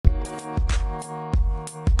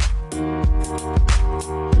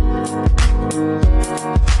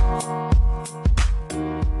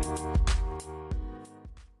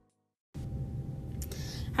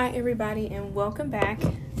everybody, and welcome back.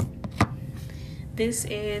 This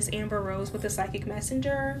is Amber Rose with the Psychic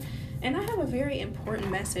Messenger, and I have a very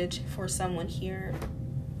important message for someone here.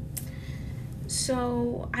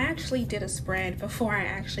 So I actually did a spread before I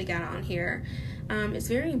actually got on here. It's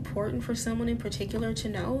very important for someone in particular to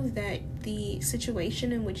know that the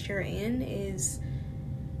situation in which you're in is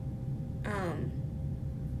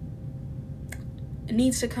it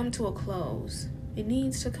needs to come to a close. It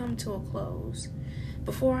needs to come to a close.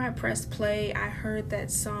 Before I pressed play, I heard that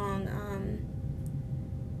song,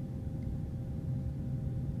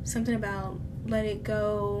 something about let it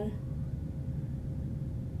go.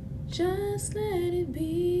 Just let it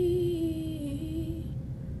be.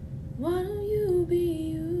 Why don't you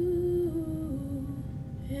be you?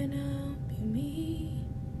 And I'll be me.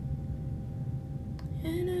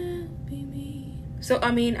 And I'll be me. So, I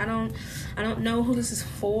mean, I don't know who this is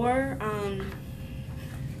for.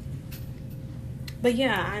 But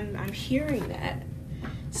yeah, I'm hearing that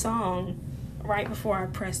song right before I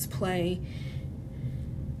pressed play.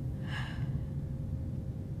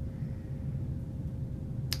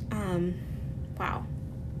 Wow.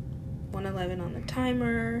 1:11 on the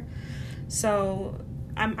timer. So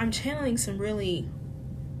I'm channeling some really,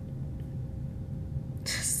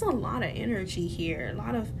 just a lot of energy here. A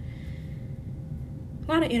lot of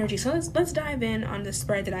energy. So let's dive in on the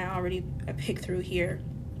spread that I already picked through here.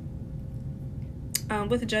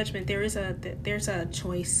 With the judgment, there's a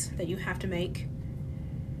choice that you have to make.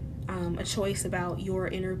 A choice about your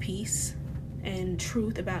inner peace and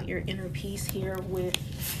truth about your inner peace here with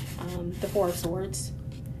the Four of Swords.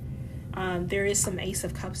 There is some Ace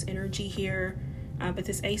of Cups energy here, but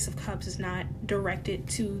this Ace of Cups is not directed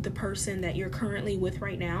to the person that you're currently with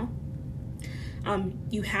right now.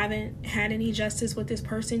 You haven't had any justice with this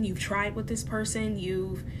person. You've tried with this person.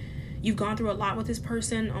 You've gone through a lot with this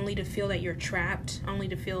person only to feel that you're trapped, only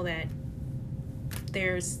to feel that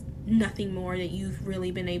there's nothing more that you've really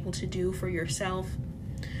been able to do for yourself.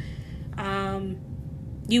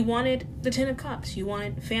 You wanted the Ten of Cups. You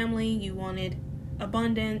wanted family. You wanted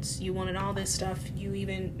abundance. You wanted all this stuff. You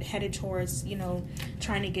even headed towards,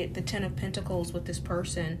 trying to get the Ten of Pentacles with this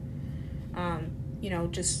person.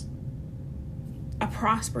 Just a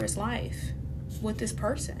prosperous life with this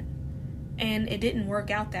person. And it didn't work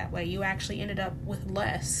out that way. You actually ended up with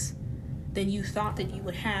less than you thought that you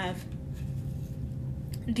would have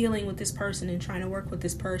dealing with this person and trying to work with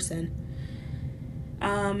this person.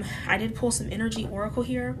 I did pull some energy oracle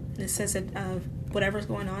here. It says that whatever's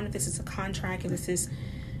going on, if this is a contract, if this is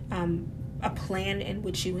a plan in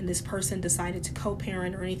which you and this person decided to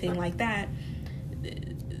co-parent or anything like that,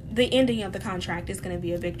 the ending of the contract is going to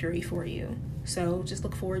be a victory for you. So just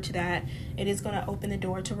look forward to that. It is going to open the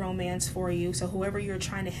door to romance for you. So whoever you're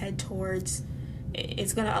trying to head towards,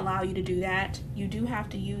 it's going to allow you to do that. You do have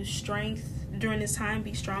to use strength during this time.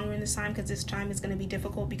 Be stronger in this time, because this time is going to be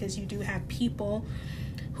difficult, because you do have people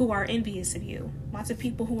who are envious of you. Lots of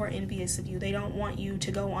people who are envious of you. They don't want you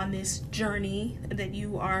to go on this journey that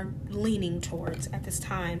you are leaning towards at this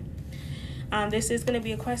time. This is going to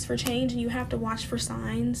be a quest for change, and you have to watch for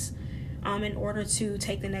signs in order to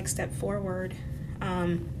take the next step forward.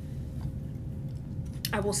 I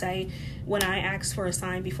will say, when I asked for a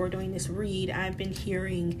sign before doing this read, I've been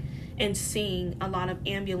hearing and seeing a lot of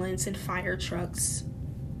ambulance and fire trucks,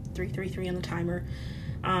 333 on the timer,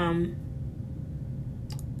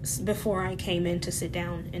 before I came in to sit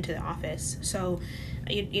down into the office. So,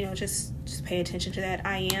 just pay attention to that.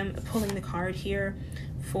 I am pulling the card here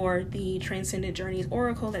for the Transcendent Journeys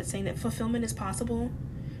Oracle that's saying that fulfillment is possible.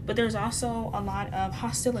 But there's also a lot of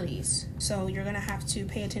hostilities. So you're going to have to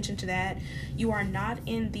pay attention to that. You are not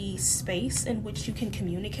in the space in which you can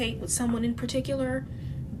communicate with someone in particular,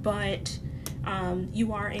 but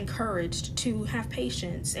you are encouraged to have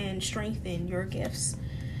patience and strengthen your gifts.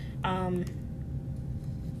 But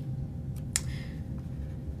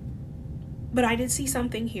I did see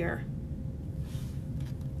something here.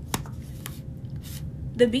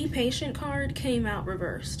 The Be Patient card came out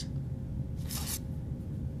reversed.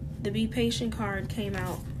 The Be Patient card came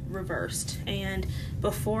out reversed. And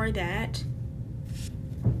before that,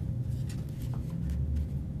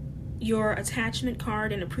 your Attachment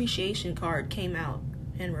card and Appreciation card came out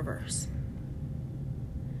in reverse.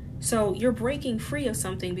 So you're breaking free of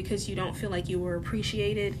something because you don't feel like you were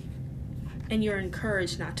appreciated, and you're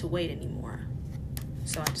encouraged not to wait anymore.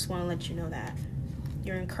 So I just want to let you know that.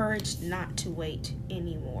 You're encouraged not to wait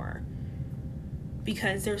anymore,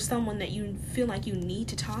 because there's someone that you feel like you need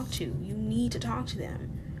to talk to. You need to talk to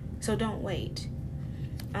them. So don't wait.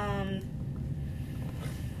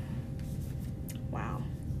 Wow.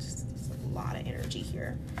 Just a lot of energy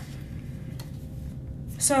here.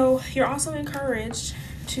 So you're also encouraged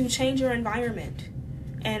to change your environment,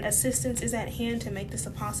 and assistance is at hand to make this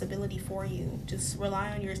a possibility for you. Just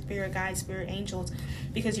rely on your spirit guides, spirit angels,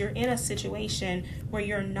 because you're in a situation where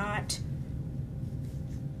you're not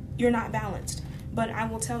balanced. But I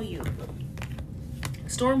will tell you,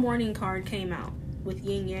 storm warning card came out with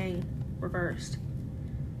yin yang reversed.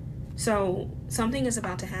 So something is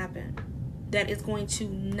about to happen that is going to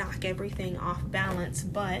knock everything off balance,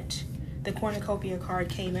 but the cornucopia card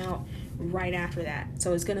came out right after that.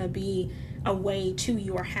 So it's going to be a way to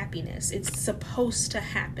your happiness. It's supposed to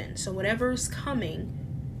happen. So whatever's coming,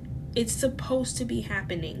 it's supposed to be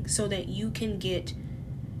happening so that you can get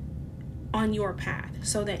on your path,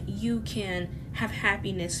 so that you can have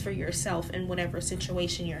happiness for yourself in whatever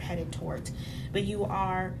situation you're headed towards. But you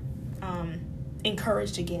are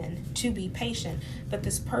encouraged again to be patient. But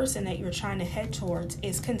this person that you're trying to head towards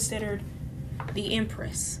is considered the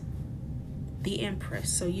Empress. The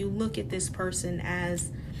Empress. So you look at this person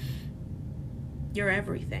as your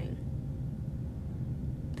everything.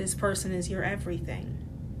 This person is your everything.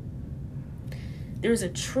 There's a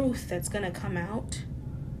truth that's going to come out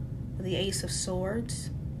with the Ace of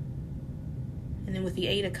Swords. And then with the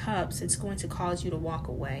Eight of Cups, it's going to cause you to walk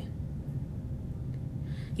away.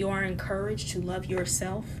 You are encouraged to love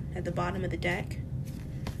yourself at the bottom of the deck,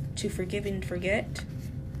 to forgive and forget,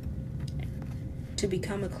 to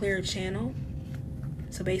become a clear channel.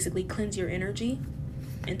 So basically cleanse your energy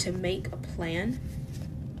and to make a plan.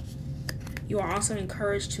 You are also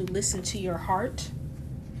encouraged to listen to your heart,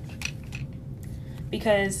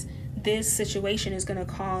 because this situation is going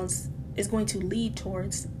to lead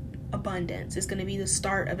towards abundance. It's going to be the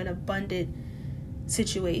start of an abundant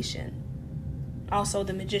situation. Also,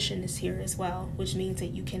 the Magician is here as well, which means that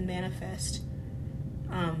you can manifest.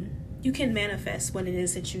 You can manifest what it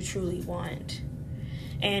is that you truly want.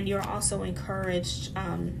 And you're also encouraged,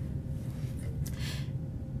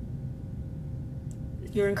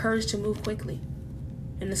 to move quickly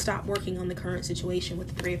and to stop working on the current situation with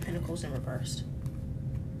the Three of Pentacles in reversed.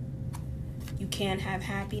 You can have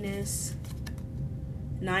happiness,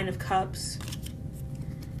 Nine of Cups,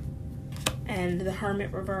 and the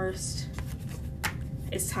Hermit reversed.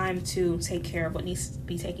 It's time to take care of what needs to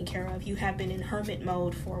be taken care of. You have been in hermit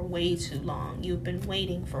mode for way too long. You've been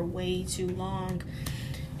waiting for way too long.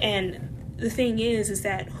 And the thing is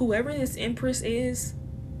that whoever this Empress is,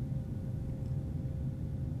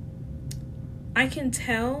 I can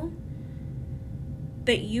tell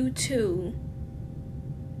that you two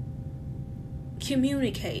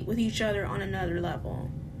communicate with each other on another level.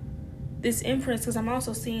 This Empress, because I'm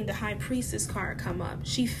also seeing the High Priestess card come up.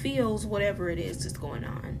 She feels whatever it is that's going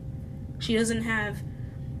on. She doesn't have,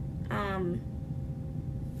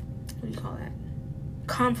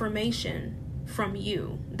 confirmation from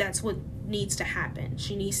you. That's what needs to happen.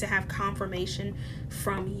 She needs to have confirmation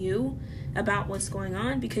from you about what's going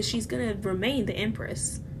on, because she's going to remain the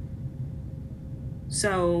Empress.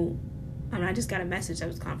 So, I just got a message that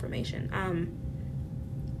was confirmation.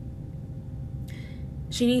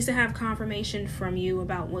 She needs to have confirmation from you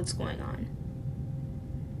about what's going on.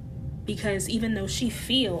 Because even though she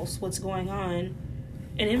feels what's going on,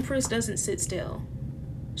 an Empress doesn't sit still.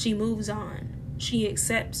 She moves on. She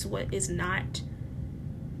accepts what is not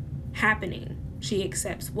happening. She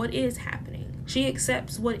accepts what is happening. She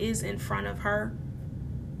accepts what is in front of her,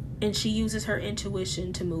 and she uses her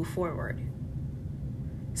intuition to move forward.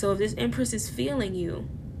 So if this Empress is feeling you,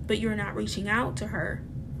 but you're not reaching out to her,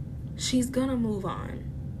 she's gonna move on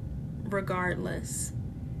regardless.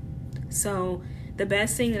 So the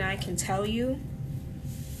best thing that I can tell you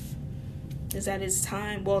is that it's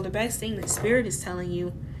time. Well, the best thing that Spirit is telling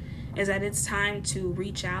you is that it's time to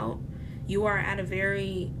reach out. You are at a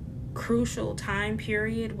very crucial time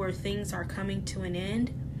period where things are coming to an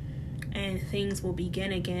end and things will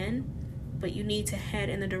begin again, but you need to head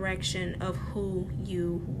in the direction of who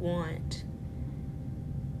you want.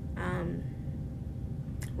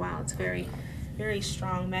 Wow, it's a very, very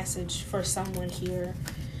strong message for someone here.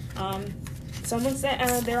 Someone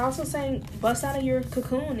said, they're also saying, bust out of your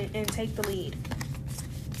cocoon and take the lead.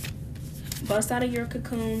 Bust out of your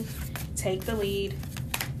cocoon, take the lead,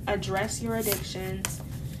 address your addictions,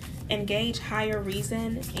 engage higher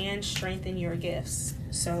reason, and strengthen your gifts.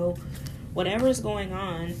 So whatever is going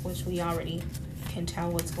on, which we already can tell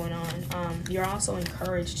what's going on, you're also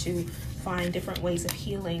encouraged to find different ways of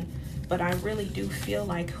healing. But I really do feel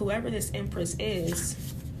like whoever this Empress is,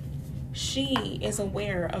 she is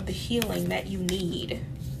aware of the healing that you need.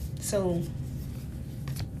 So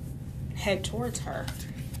head towards her.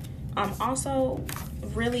 Also,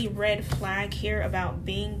 really red flag here about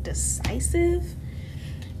being decisive.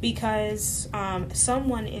 because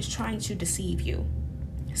someone is trying to deceive you.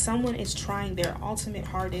 Someone is trying their ultimate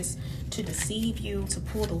hardest to deceive you, to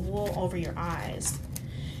pull the wool over your eyes.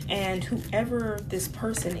 And whoever this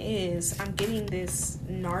person is, I'm getting this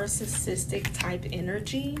narcissistic type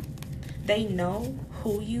energy. They know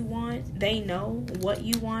who you want. They know what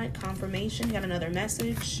you want. Confirmation. You got another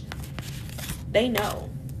message. They know.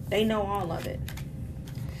 They know all of it.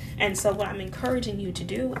 And so what I'm encouraging you to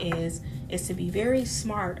do is to be very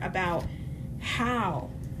smart about how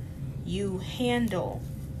you handle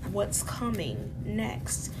what's coming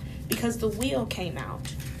next. Because the wheel came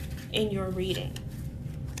out in your reading.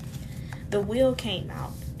 The wheel came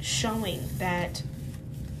out showing that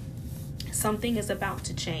something is about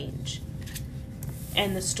to change.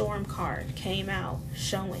 And the storm card came out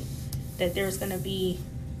showing that there's going to be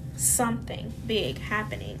something big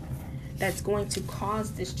happening that's going to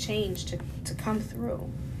cause this change to come through.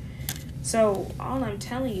 So all I'm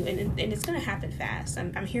telling you, and it's going to happen fast.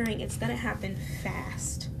 I'm hearing it's going to happen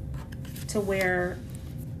fast, to where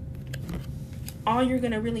all you're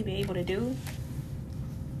going to really be able to do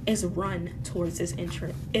is run towards this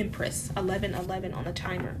Empress 1111 on the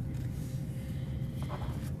timer.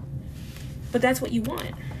 But that's what you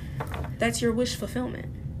want. That's your wish fulfillment.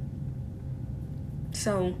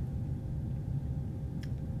 So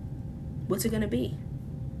what's it going to be?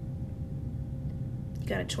 You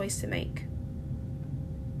got a choice to make.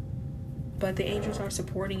 But the angels are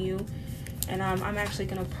supporting you. And I'm actually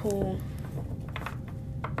going to pull...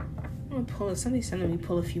 Somebody's telling me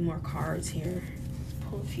pull a few more cards here.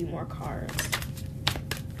 Pull a few more cards.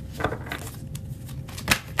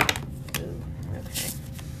 Ooh, okay.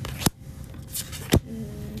 I'm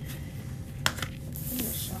going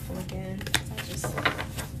to shuffle again.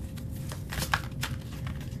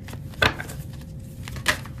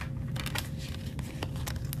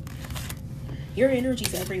 Your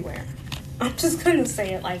energy's everywhere. I'm just going to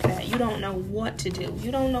say it like that. You don't know what to do.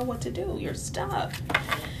 You don't know what to do. You're stuck.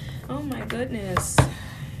 Oh my goodness.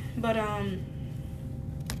 But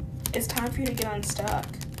it's time for you to get unstuck.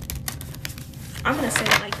 I'm going to say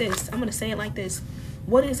it like this.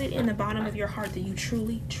 What is it in the bottom of your heart that you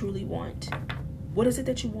truly, truly want? What is it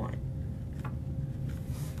that you want?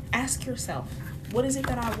 Ask yourself, what is it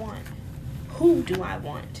that I want? Who do I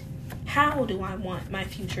want? How do I want my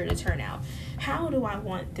future to turn out? How do I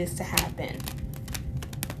want this to happen?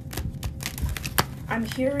 I'm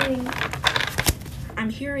hearing,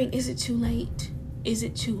 is it too late? Is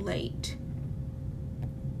it too late?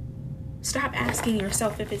 Stop asking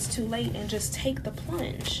yourself if it's too late and just take the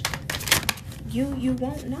plunge. You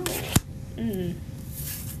won't know.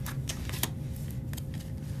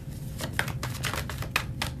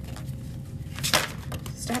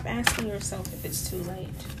 Stop asking yourself if it's too late.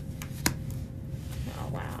 Oh,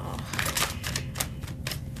 wow.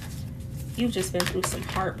 You've just been through some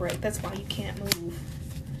heartbreak. That's why you can't move.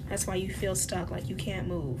 That's why you feel stuck, like you can't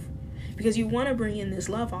move. Because you want to bring in this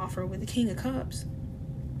love offer with the King of Cups.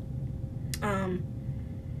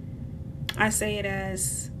 I say it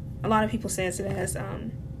as, a lot of people say it as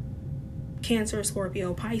Cancer,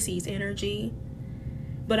 Scorpio, Pisces energy.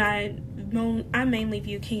 But I mainly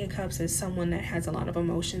view King of Cups as someone that has a lot of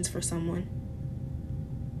emotions for someone.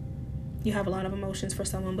 You have a lot of emotions for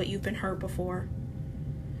someone, but you've been hurt before.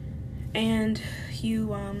 And you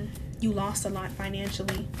lost a lot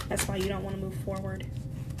financially. That's why you don't want to move forward.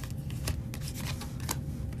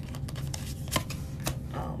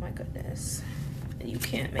 Oh my goodness. And you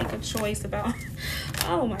can't make a choice about,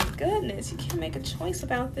 oh my goodness, you can't make a choice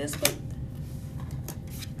about this, but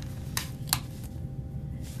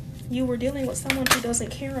you were dealing with someone who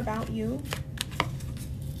doesn't care about you.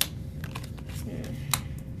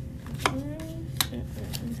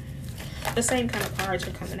 The same kind of cards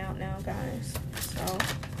are coming out now, guys. So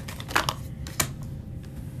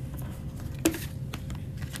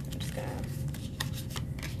I'm just gonna,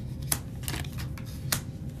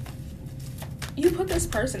 you put this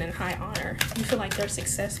person in high honor. You feel like they're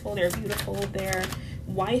successful, they're beautiful, they're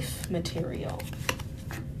wife material.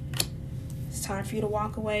 It's time for you to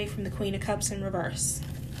walk away from the Queen of Cups in reverse.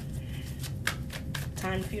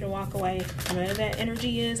 Time for you to walk away. Whatever that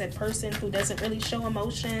energy is, that person who doesn't really show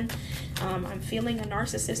emotion. I'm feeling a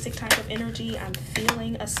narcissistic type of energy. I'm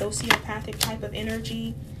feeling a sociopathic type of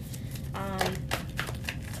energy.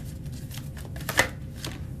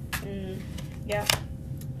 Yeah,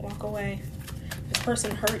 walk away. This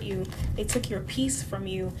person hurt you. They took your peace from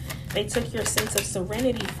you. They took your sense of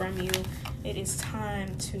serenity from you. It is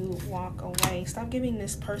time to walk away. Stop giving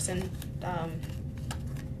this person,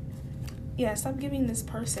 stop giving this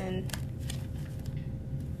person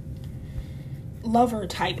lover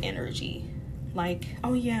type energy. Like,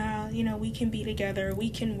 oh yeah, we can be together, we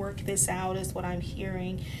can work this out, is what I'm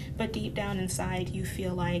hearing. But deep down inside, you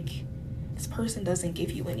feel like this person doesn't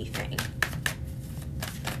give you anything.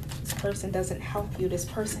 This person doesn't help you. This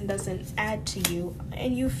person doesn't add to you.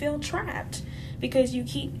 And you feel trapped because you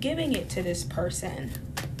keep giving it to this person.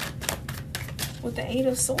 With the Eight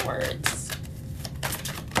of Swords.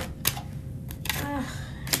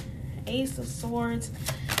 Ace of Swords.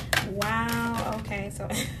 Wow. Okay, so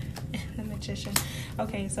the Magician.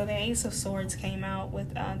 Okay, so the Ace of Swords came out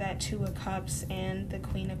with that Two of Cups and the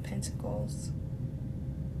Queen of Pentacles.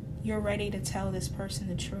 You're ready to tell this person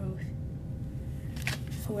the truth.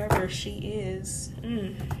 Whoever she is.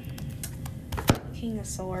 King of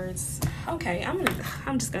Swords. Okay,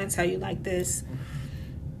 I'm just gonna tell you like this.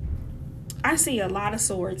 I see a lot of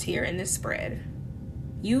swords here in this spread.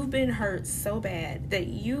 You've been hurt so bad that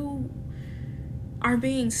you are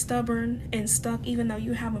being stubborn and stuck, even though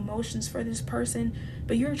you have emotions for this person,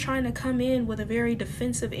 but you're trying to come in with a very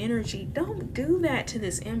defensive energy. Don't do that to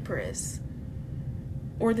this Empress.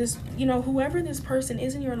 Or this, whoever this person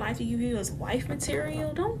is in your life that you view as wife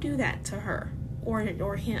material, don't do that to her or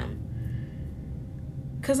him.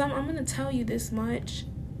 Because I'm going to tell you this much,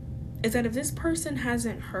 is that if this person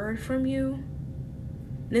hasn't heard from you,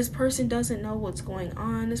 this person doesn't know what's going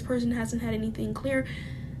on, this person hasn't had anything clear,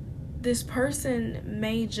 this person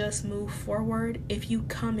may just move forward if you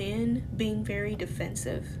come in being very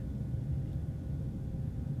defensive.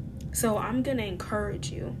 So I'm going to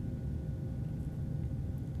encourage you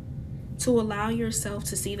to allow yourself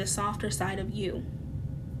to see the softer side of you.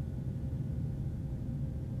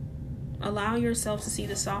 Allow yourself to see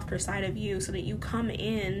the softer side of you so that you come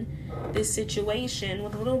in this situation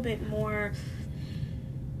with a little bit more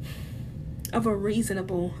of a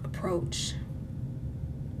reasonable approach.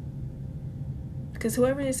 Because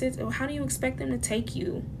whoever this is, how do you expect them to take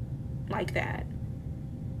you like that?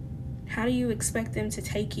 How do you expect them to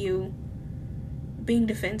take you being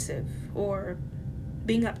defensive or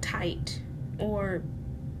being uptight or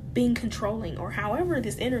being controlling, or however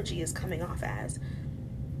this energy is coming off as?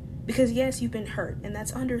 Because yes, you've been hurt, and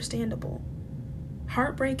that's understandable.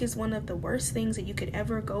 Heartbreak is one of the worst things that you could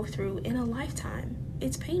ever go through in a lifetime.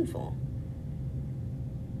 It's painful.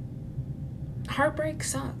 Heartbreak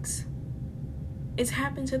sucks. It's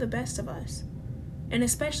happened to the best of us. And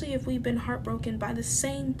especially if we've been heartbroken by the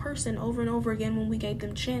same person over and over again when we gave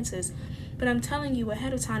them chances. But I'm telling you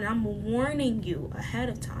ahead of time, and I'm warning you ahead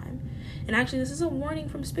of time. And actually, this is a warning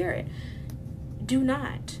from Spirit. Do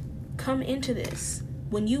not come into this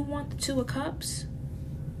when you want the Two of Cups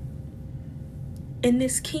in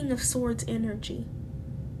this King of Swords energy.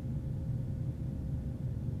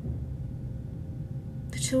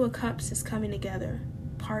 The Two of Cups is coming together.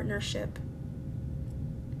 Partnership.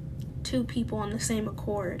 Two people on the same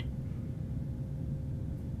accord.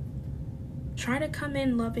 Try to come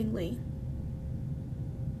in lovingly.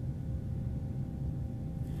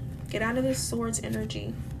 Get out of this Swords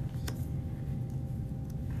energy.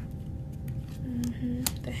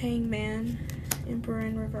 The Hangman, Emperor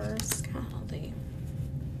in reverse. Golly.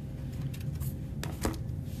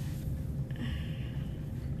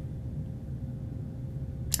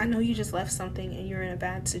 I know you just left something and you're in a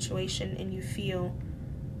bad situation and you feel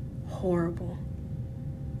horrible.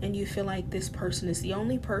 And you feel like this person is the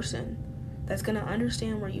only person that's going to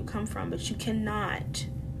understand where you come from. But you cannot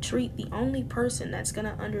treat the only person that's going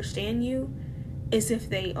to understand you as if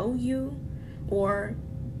they owe you, or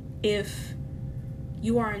if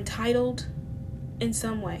you are entitled in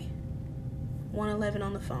some way. 111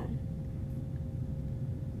 on the phone.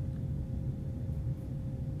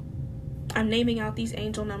 I'm naming out these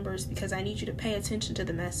angel numbers because I need you to pay attention to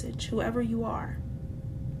the message. Whoever you are,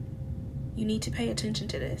 you need to pay attention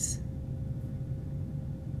to this.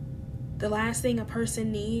 The last thing a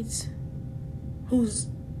person needs,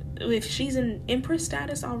 if she's in Empress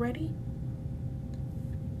status already,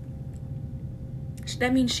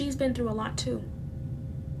 that means she's been through a lot too.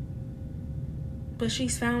 But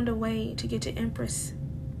she's found a way to get to Empress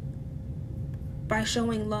by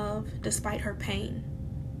showing love despite her pain.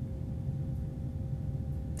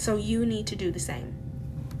 So you need to do the same.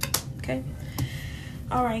 Okay?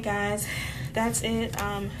 Alright guys, that's it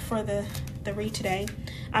for the read today.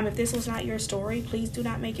 If this was not your story, please do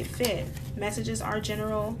not make it fit. Messages are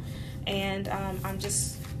general, and I'm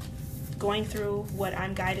just going through what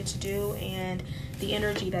I'm guided to do and the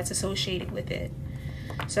energy that's associated with it.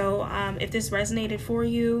 So if this resonated for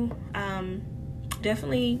you,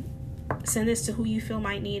 definitely send this to who you feel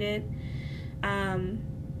might need it.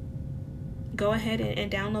 Go ahead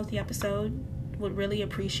and download the episode. Would really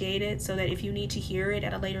appreciate it, so that if you need to hear it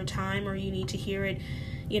at a later time, or you need to hear it,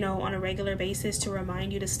 on a regular basis to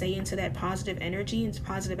remind you to stay into that positive energy and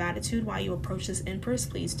positive attitude while you approach this Empress,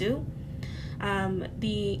 please do.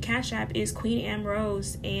 The Cash App is Queen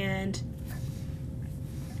Ambrose, and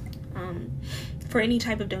for any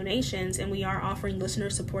type of donations, and we are offering listener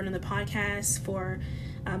support on the podcast for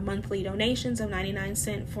monthly donations of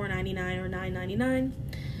 99¢, $4.99, or $9.99.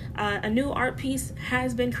 A new art piece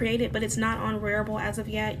has been created, but it's not on Rarible as of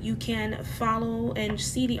yet. You can follow and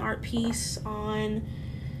see the art piece on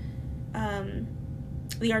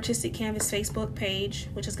the Artistic Canvas Facebook page,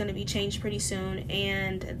 which is going to be changed pretty soon,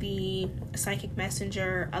 and the Psychic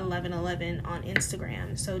Messenger 1111 on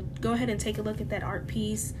Instagram. So go ahead and take a look at that art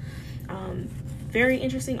piece. Very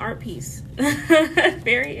interesting art piece.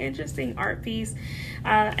 Very interesting art piece.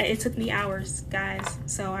 It took me hours, guys,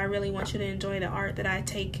 so I really want you to enjoy the art that I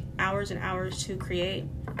take hours and hours to create.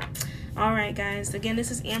 All right, guys, again,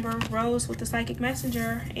 this is Amber Rose with the Psychic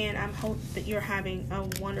Messenger, and I hope that you're having a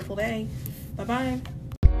wonderful day. Bye-bye.